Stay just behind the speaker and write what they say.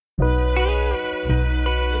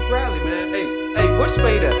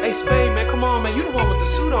Spade at? Hey, Spade, man, come on, man. You the one with the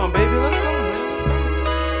suit on, baby. Let's go, man. Let's go.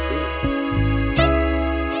 Let's do this.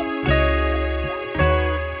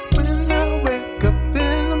 When I wake up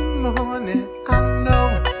in the morning, I know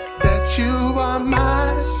that you are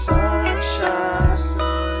my sunshine,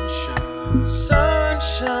 sunshine,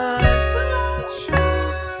 sunshine,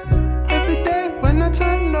 sunshine. Every day when I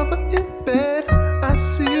turn over in bed, I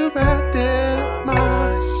see you right there,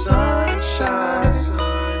 my sunshine,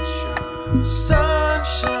 sunshine,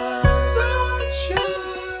 sunshine, sunshine.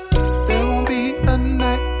 There won't be a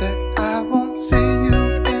night that I won't see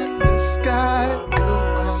you in the sky.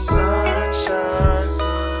 My sunshine,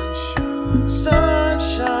 sunshine,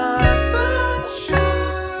 sunshine,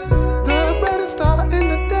 sunshine. The brightest star in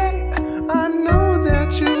the day, I know that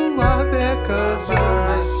you are there, 'cause you're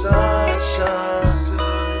my sunshine,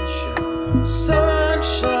 sunshine,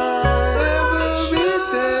 sunshine.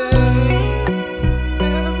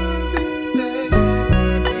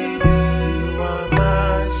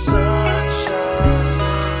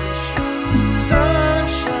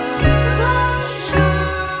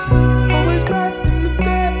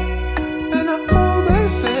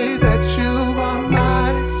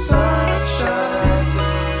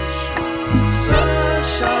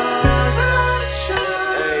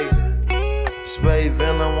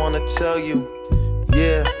 I wanna tell you,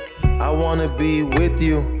 yeah, I wanna be with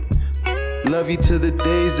you. Love you to the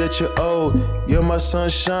days that you're old. You're my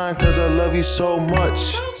sunshine, 'cause I love you so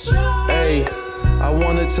much. Hey, I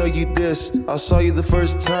wanna tell you this. I saw you the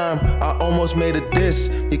first time, I almost made a diss,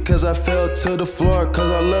 because I fell to the floor, 'cause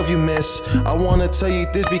I love you, miss. I wanna tell you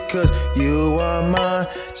this because you are my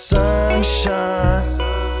sunshine,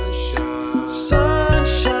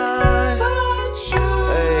 sunshine.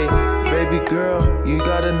 Hey, baby girl, you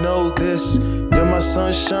gotta know this. You're my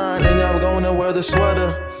sunshine, and I'm gonna wear the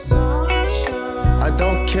sweater. I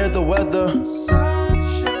don't care the weather.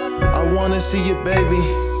 I wanna see you, baby.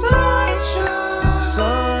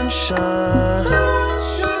 Sunshine,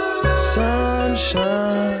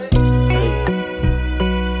 sunshine. Hey,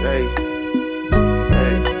 hey,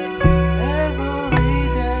 hey. Every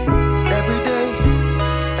day, every day,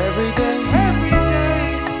 every day, every day.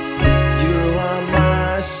 You are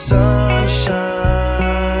my sunshine,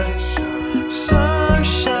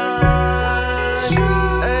 sunshine.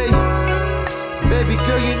 Hey, baby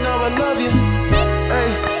girl, you know I love you. Hey,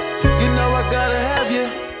 you know I gotta have you.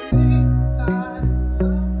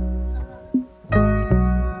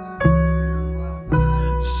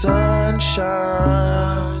 Sunshine,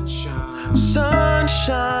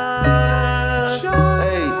 sunshine,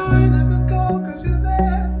 hey. You never go 'cause you're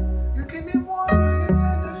there. You keep me warm when you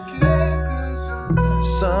tender care, 'cause you're my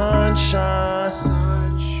sunshine,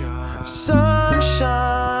 sunshine, sunshine.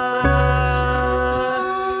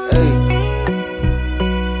 Hey.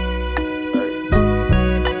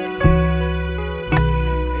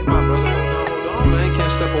 Hey, my brother, hold on, man.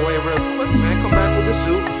 Can't step away real quick, man. Come back with the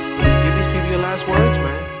suit. You can give these people your last words,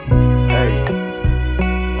 man. Hey,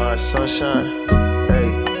 my sunshine. Hey,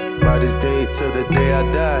 by this day till the day I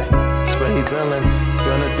die. Spade villain,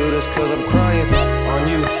 gonna do this 'cause I'm crying on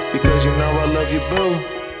you, because you know I love you, boo.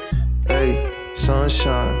 Hey,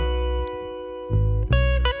 sunshine,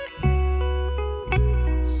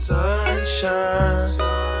 sunshine,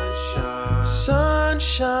 sunshine,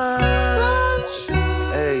 sunshine.